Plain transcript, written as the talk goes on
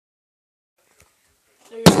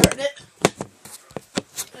Are you starting it?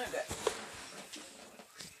 Okay.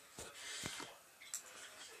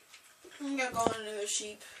 I'm gonna go into the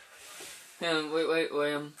sheep. Wait,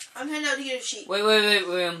 William. I'm heading out to get a sheep. Wait,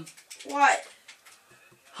 William. What?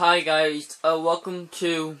 Hi guys, welcome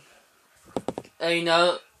to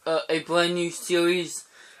a brand new series.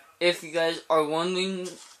 If you guys are wondering,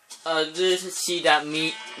 this is see that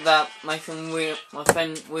my friend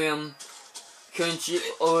William currently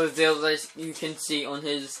over there, as you can see on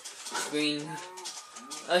his screen.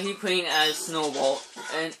 He playing as Snowball,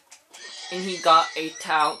 and he got a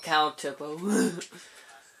cow tippo.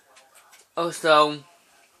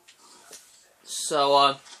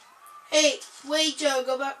 Hey, wait, Joe,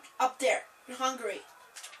 go back up there. You're hungry.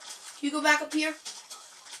 Can you go back up here?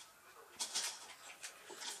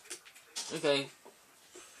 Okay.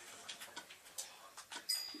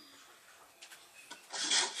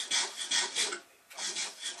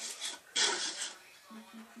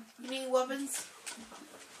 You need weapons?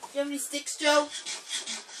 Do you have any sticks, Joe?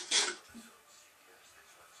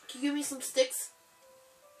 Can you give me some sticks?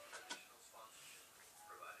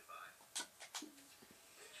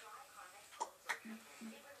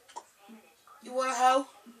 You want a hoe?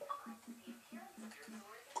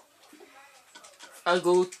 I'll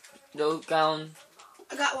go down.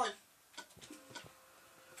 I got one.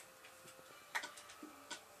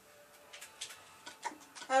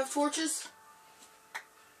 I have torches.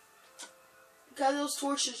 Got those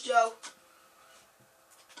torches, Joe.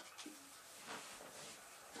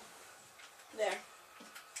 There.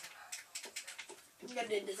 I think I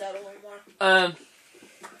did this out a little more.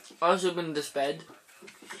 I was opening this bed.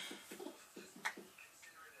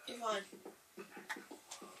 You're fine.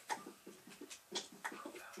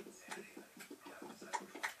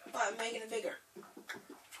 I'm making it bigger.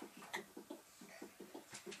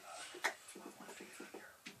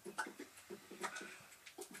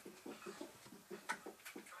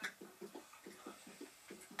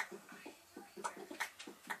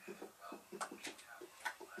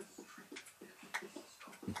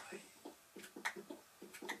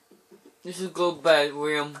 This is go bed,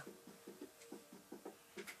 William.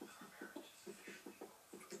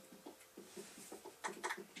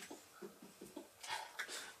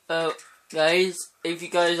 Guys, if you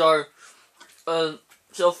guys are,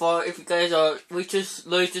 so far, if you guys are, let's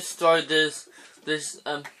just start this,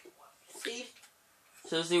 Steve?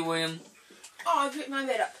 so see, William. Oh, I picked my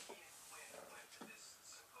bed up.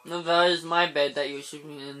 No, that is my bed that you're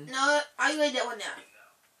sleeping in. No, I laid that one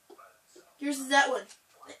down. Yours is that one.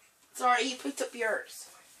 Sorry, you picked up yours.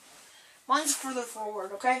 Mine's further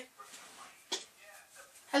forward, okay?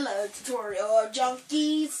 Hello, tutorial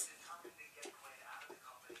junkies.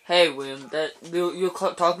 Hey, William, that you're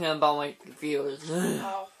talking about my viewers.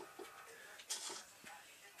 Oh.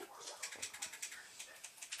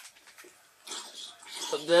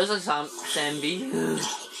 There's a Sambi.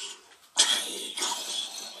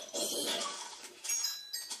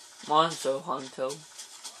 Monster Hunter.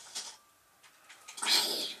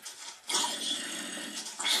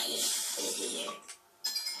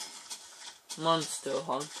 Monster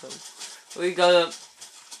Hunter. We got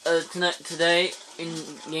today in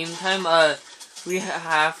game time. We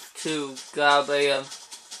have to grab a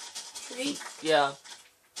Tree? Yeah.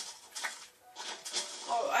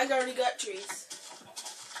 Oh, I already got trees.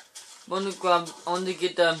 I want to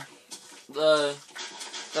get that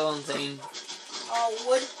one thing. Oh,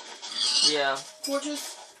 wood? Yeah.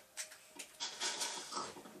 Torches?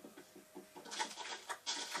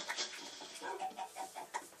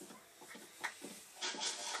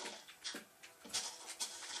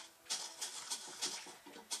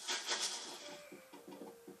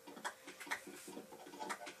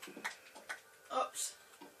 Oops.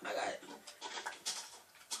 I got it.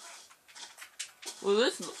 Well,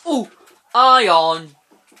 this. Oh! Iron!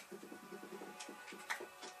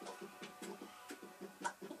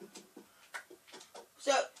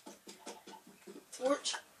 So,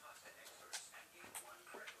 torch.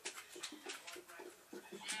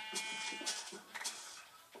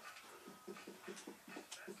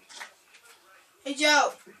 Hey,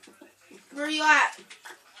 Joe. Where are you at?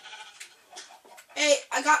 Hey,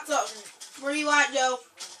 I got something. Where are you at, Joe?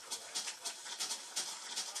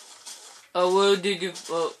 Where did you?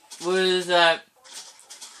 Where is that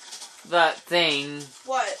thing?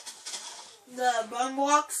 What? The bone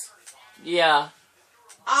blocks? Yeah.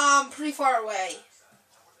 Pretty far away.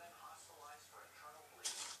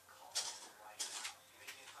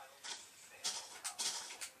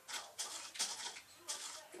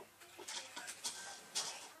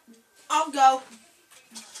 I'll go.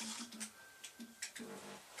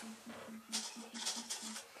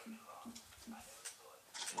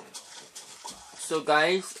 So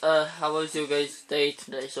guys, how was your guys' day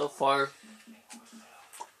today so far?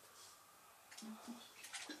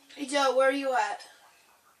 Hey Joe, where are you at?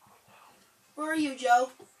 Where are you,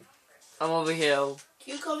 Joe? I'm over here.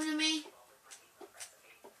 Can you come to me?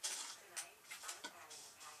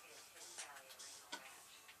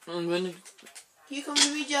 I'm gonna... Can you come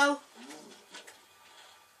to me, Joe?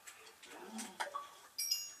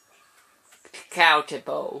 Cow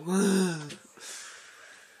tipo.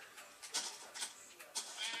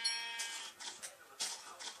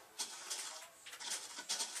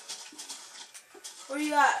 Where are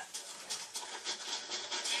you at?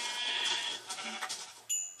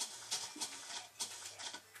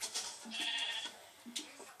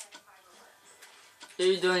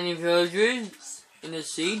 Is there any villagers in the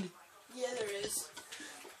seed? Yeah, there is.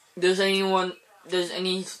 Does anyone, does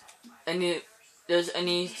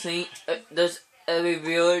every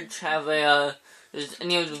village have does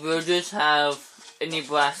any of the villagers have any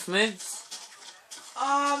blacksmiths?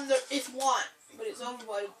 There is one, but it's owned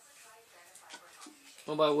by...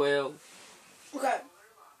 What about Will? Okay.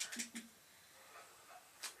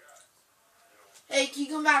 Hey, can you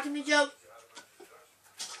come back to me, Joe?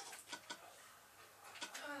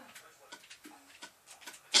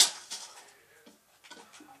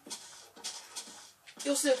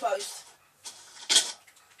 You'll still post.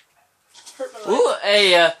 Hurt my leg. Ooh,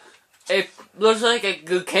 it looks like a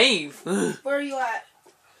good cave. Where are you at?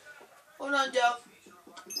 Hold on, Joe.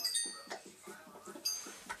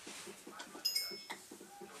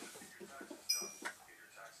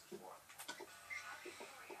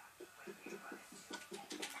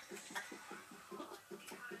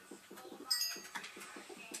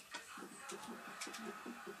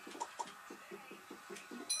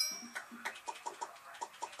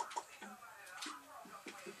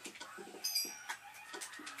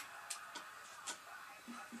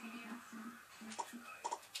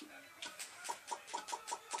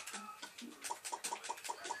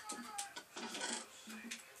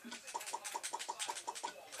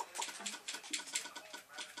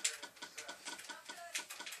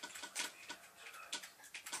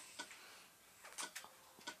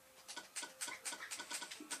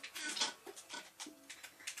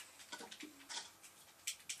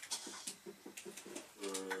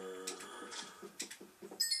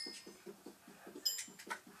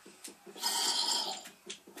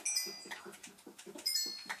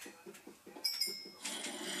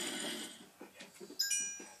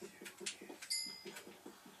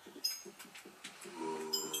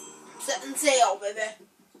 Setting sail, baby.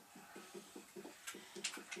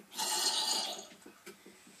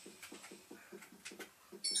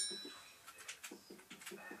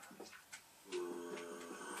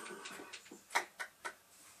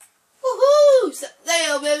 Woohoo! Set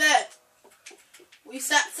sail, baby. We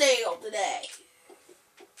set sail today.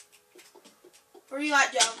 Where are you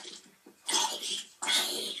at, Joe?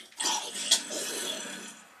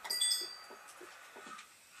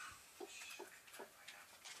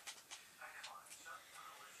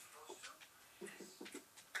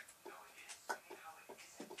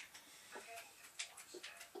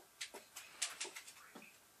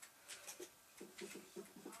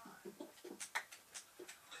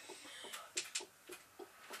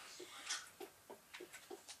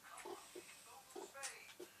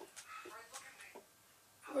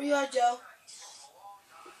 Where you at, Joe?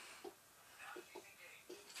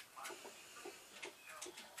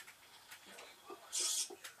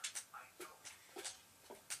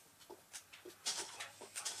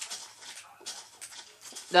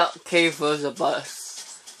 That cave was a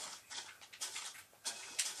bus.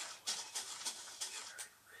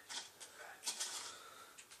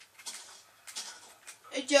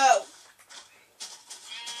 Hey, Joe.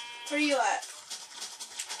 Where you at?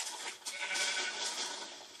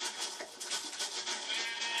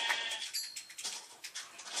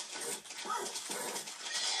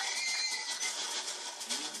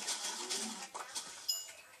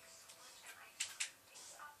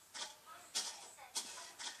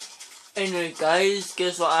 Anyway, guys,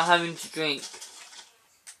 guess what I'm having to drink?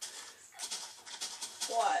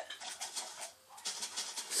 What?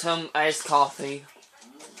 Some iced coffee.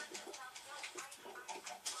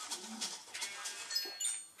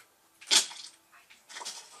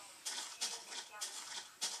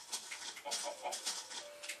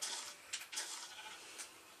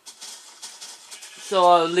 So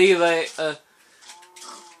I'll leave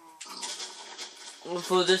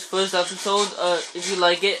for this first episode. If you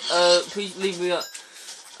like it, please leave me a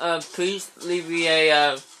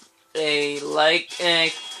like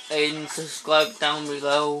and subscribe down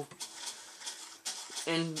below,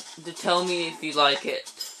 and to tell me if you like it.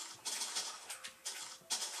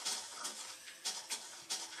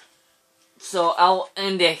 So I'll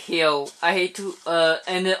end it here. I hate to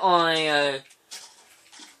end it on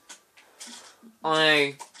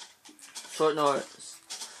a short notice.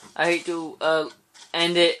 I hate to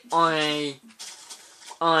end it on a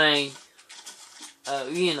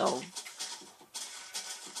you know,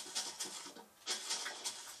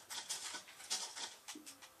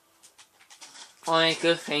 on a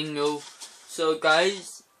cliffhanger. So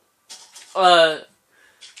guys,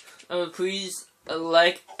 please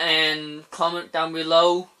like and comment down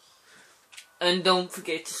below, and don't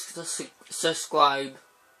forget to subscribe.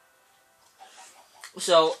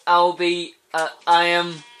 So I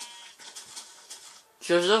am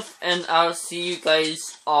Joseph, and I'll see you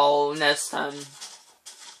guys all next time.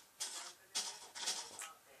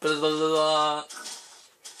 Blah, blah, blah, blah.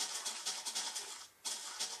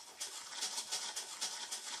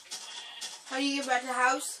 How do you get back to the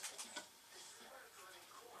house?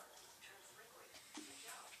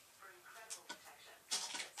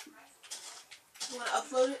 You want to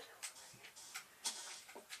upload it?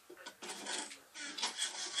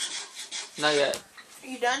 Not yet. Are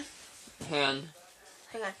you done? Hang on.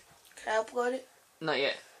 Hang on. Can I upload it? Not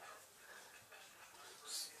yet.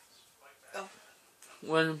 Oh.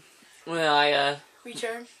 When I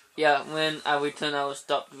Return? yeah, when I return I will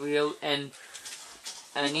stop the video and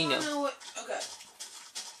you know. Okay.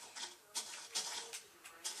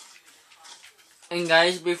 And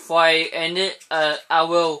guys, before I end it, I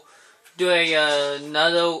will do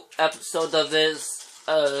another episode of this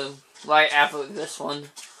right after this one.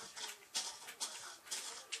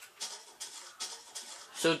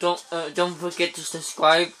 So don't forget to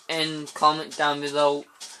subscribe and comment down below.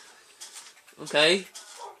 Okay?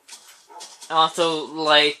 And also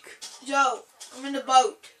like. Joe, I'm in the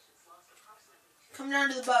boat. Come down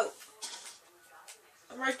to the boat.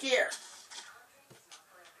 I'm right there.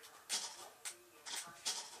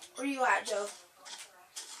 Where you at, Joe?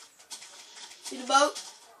 See the boat?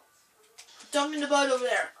 Jump in the boat over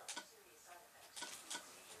there.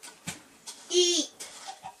 Eat!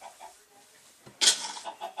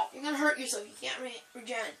 You're gonna hurt yourself. You can't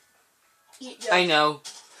regen. Eat, Joe. I know.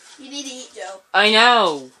 You need to eat, Joe. I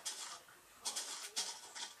know.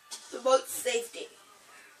 The boat's safety.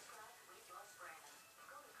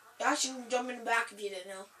 You actually can jump in the back if you didn't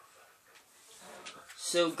know.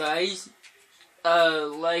 So guys,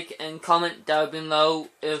 like and comment down below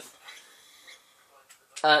if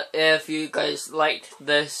you guys liked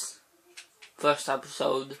this first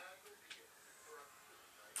episode.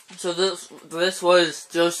 So this was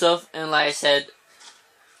Joseph, and like I said,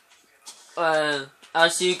 I'll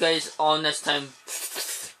see you guys all next time.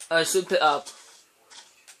 Soup it up.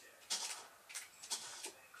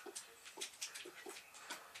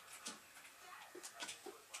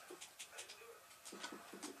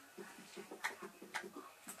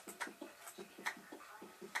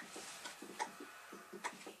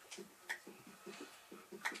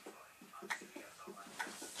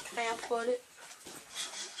 Can I upload it?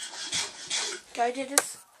 Can I do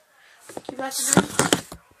this? You got to do it?